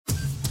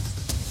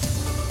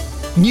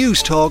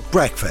News Talk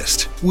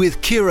Breakfast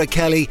with Ciara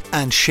Kelly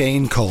and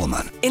Shane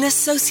Coleman. In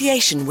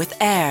association with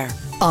AIR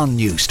On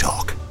News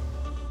Talk.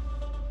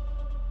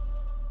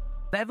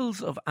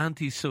 Levels of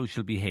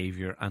antisocial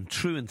behaviour and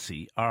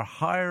truancy are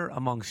higher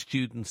among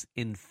students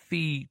in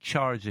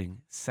fee-charging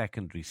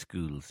secondary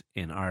schools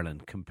in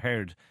Ireland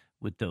compared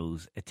with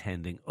those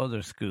attending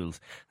other schools.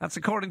 That's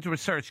according to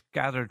research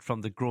gathered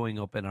from the Growing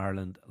Up in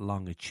Ireland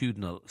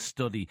longitudinal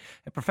study.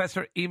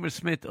 Professor Emer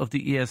Smyth of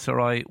the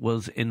ESRI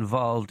was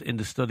involved in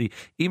the study.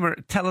 Emer,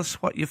 tell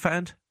us what you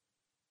found.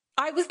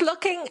 I was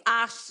looking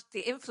at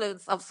the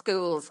influence of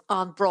schools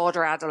on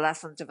broader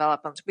adolescent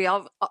development. We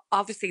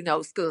obviously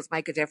know schools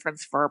make a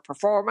difference for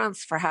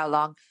performance, for how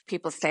long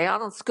people stay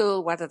on in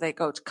school, whether they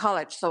go to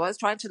college. So I was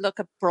trying to look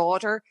at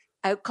broader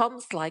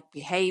outcomes like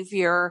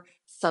behaviour,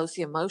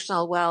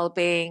 socio-emotional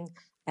well-being,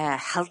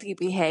 healthy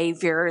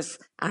behaviours,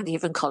 and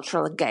even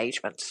cultural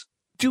engagement.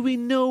 Do we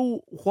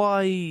know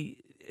why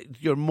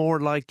you're more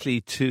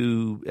likely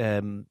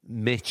to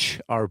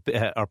mitch or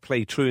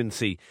play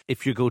truancy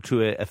if you go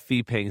to a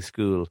fee-paying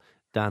school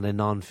than a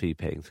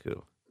non-fee-paying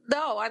school?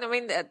 No, and I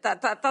mean,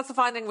 that's a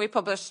finding we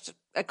published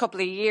a couple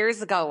of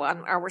years ago,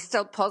 and we're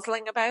still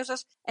puzzling about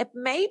it. It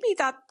may be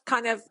that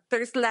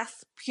there's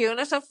less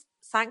punitive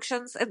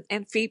sanctions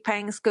in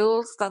fee-paying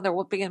schools than there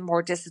would be in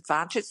more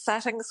disadvantaged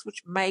settings,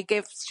 which may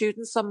give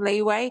students some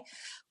leeway.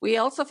 We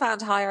also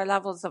found higher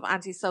levels of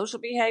antisocial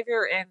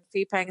behaviour in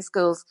fee-paying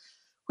schools,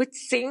 which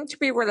seem to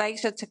be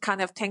related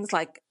to things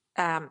like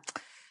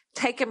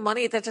taking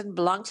money that didn't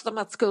belong to them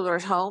at school or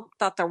at home,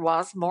 that there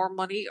was more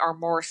money or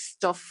more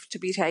stuff to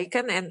be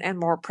taken in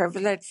more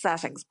privileged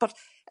settings. But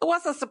it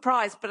was a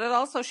surprise, but it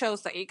also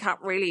shows that you can't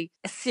really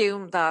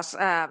assume that,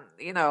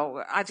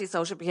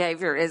 antisocial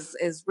behaviour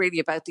is really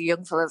about the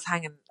young fellas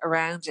hanging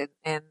around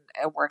in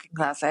working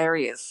class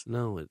areas.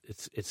 No,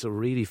 it's a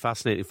really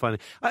fascinating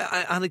finding.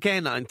 And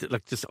again,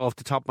 just off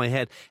the top of my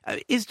head,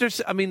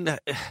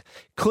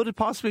 could it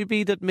possibly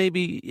be that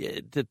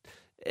maybe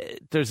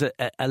there's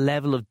a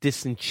level of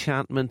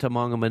disenchantment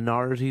among a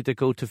minority that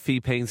go to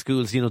fee-paying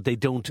schools? You know, they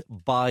don't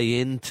buy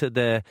into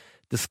the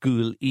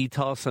school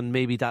ethos, and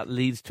maybe that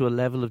leads to a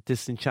level of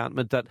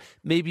disenchantment that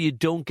maybe you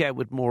don't get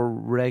with more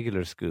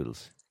regular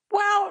schools.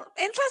 Well,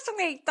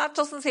 interestingly, that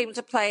doesn't seem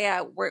to play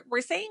out.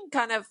 We're seeing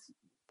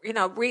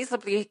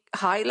reasonably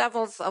high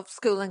levels of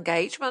school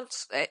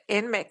engagement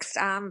in mixed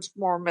and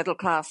more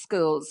middle-class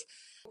schools.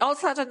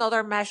 Also had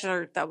another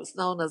measure that was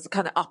known as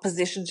kind of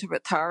opposition to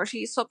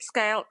authority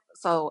subscale.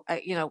 So,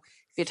 if you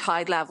had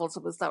high levels,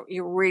 it was that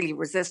you're really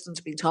resistant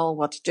to being told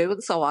what to do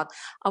and so on.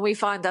 And we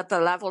find that the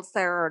levels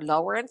there are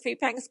lower in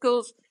fee-paying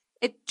schools.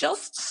 It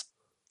just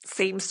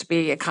seems to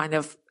be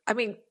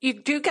you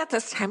do get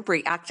this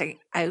temporary acting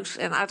out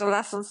in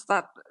adolescence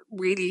that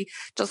really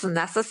doesn't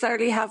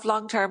necessarily have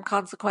long-term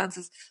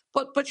consequences.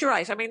 But you're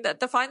right. I mean,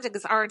 the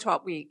findings aren't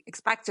what we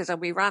expected, and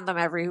we ran them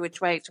every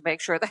which way to make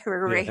sure they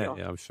were real.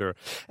 Yeah, I'm sure.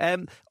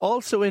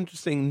 Also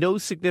interesting, no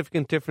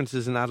significant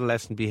differences in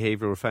adolescent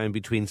behaviour were found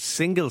between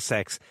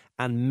single-sex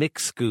and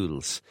mixed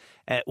schools,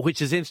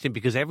 which is interesting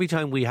because every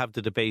time we have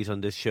the debate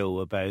on this show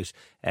about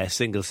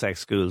single-sex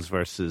schools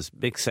versus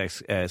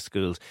mixed-sex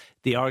schools,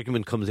 the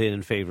argument comes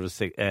in favour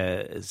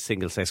of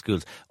single-sex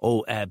schools.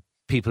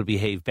 People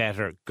behave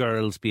better,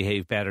 girls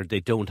behave better, they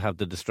don't have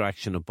the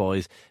distraction of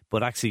boys.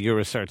 But actually your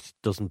research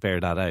doesn't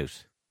bear that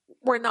out.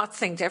 We're not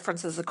seeing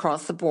differences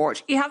across the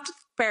board. You have to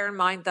bear in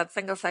mind that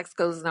single-sex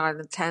schools in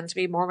Ireland tend to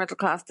be more middle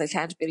class. They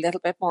tend to be a little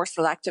bit more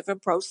selective in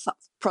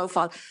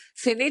profile.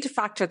 So you need to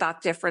factor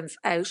that difference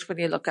out when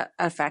you look at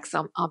effects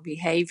on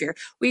behaviour.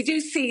 We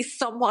do see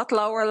somewhat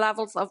lower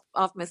levels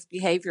of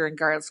misbehaviour in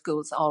girls'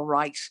 schools, all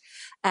right,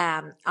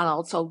 and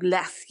also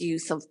less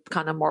use of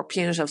kind of more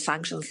punitive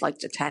sanctions like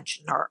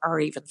detention or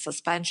even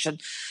suspension.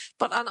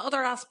 But on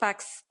other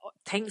aspects,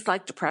 things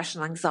like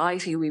depression,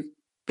 anxiety, we've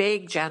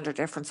big gender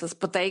differences,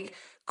 but they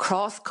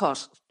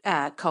cross-cut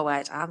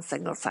co-ed and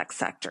single-sex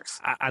sectors.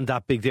 And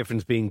that big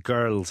difference being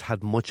girls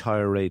had much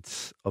higher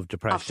rates of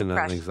depression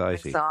and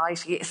anxiety.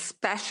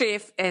 Especially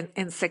if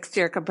in sixth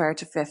year compared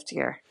to fifth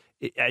year.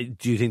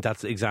 Do you think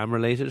that's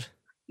exam-related?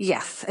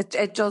 Yes,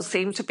 it does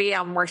seem to be,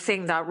 and we're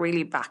seeing that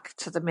really back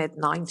to the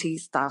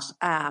mid-90s, that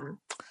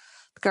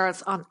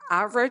girls on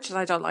average, and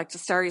I don't like to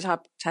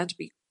stereotype, tend to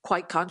be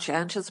quite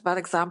conscientious about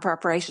exam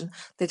preparation.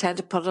 They tend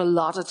to put a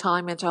lot of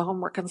time into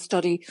homework and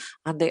study,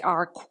 and they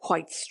are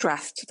quite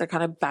stressed. They're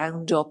kind of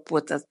bound up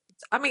with it.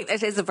 I mean,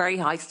 it is a very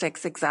high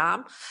stakes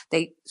exam.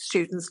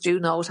 Students do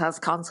know it has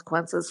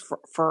consequences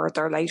for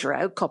their later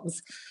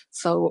outcomes.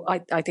 So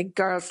I think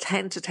girls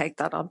tend to take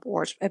that on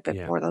board a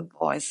bit more than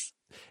boys.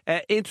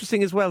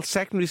 Interesting as well,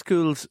 secondary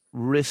schools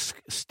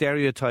risk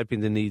stereotyping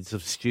the needs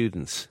of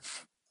students.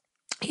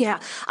 Yeah,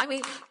 I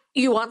mean,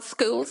 you want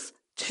schools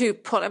to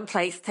put in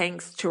place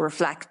things to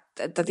reflect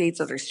the needs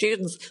of their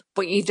students,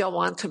 but you don't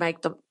want to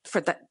make them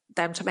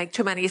to make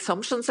too many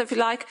assumptions, if you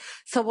like.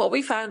 So what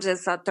we found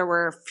is that there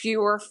were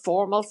fewer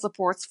formal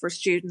supports for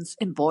students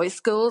in boys'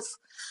 schools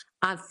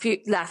and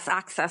less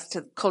access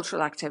to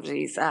cultural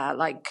activities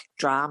like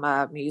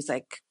drama,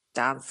 music,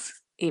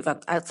 dance, even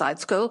outside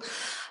school.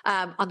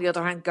 On the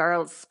other hand,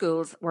 girls'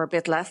 schools were a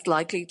bit less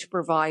likely to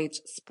provide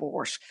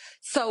sport.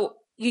 So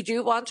you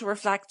do want to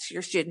reflect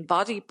your student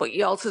body, but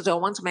you also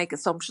don't want to make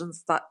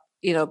assumptions that,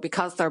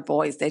 because they're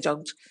boys, they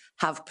don't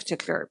have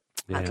particular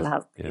mental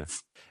health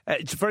needs.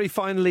 It's very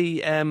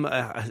finally,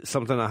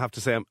 something I have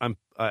to say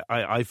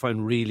I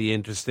find really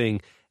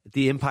interesting,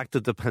 the impact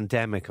of the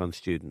pandemic on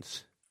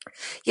students.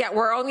 Yeah,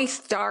 we're only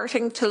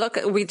starting to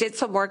we did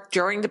some work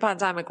during the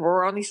pandemic.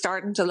 We're only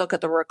starting to look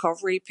at the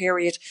recovery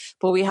period,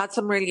 but we had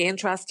some really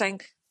interesting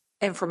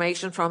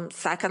information from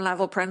second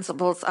level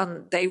principals,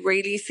 and they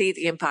really see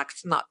the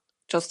impact, not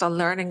just on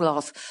learning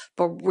loss,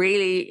 but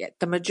really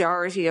the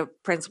majority of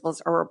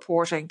principals are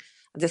reporting,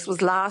 and this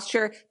was last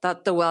year,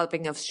 that the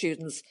well-being of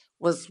students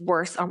was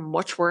worse, or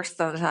much worse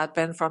than it had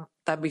been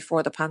than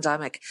before the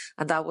pandemic.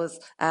 And that was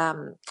a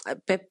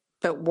bit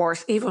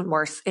worse, even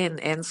worse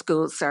in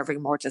schools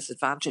serving more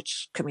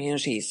disadvantaged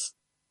communities.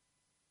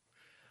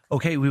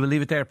 OK, we will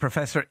leave it there.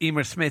 Professor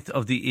Emer Smyth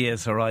of the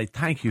ESRI,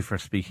 thank you for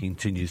speaking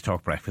to News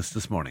Talk Breakfast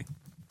this morning.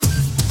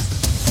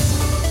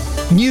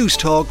 News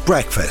Talk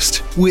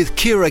Breakfast with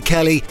Ciara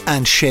Kelly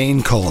and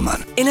Shane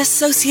Coleman. In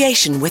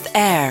association with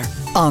AIR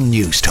On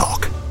News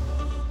Talk.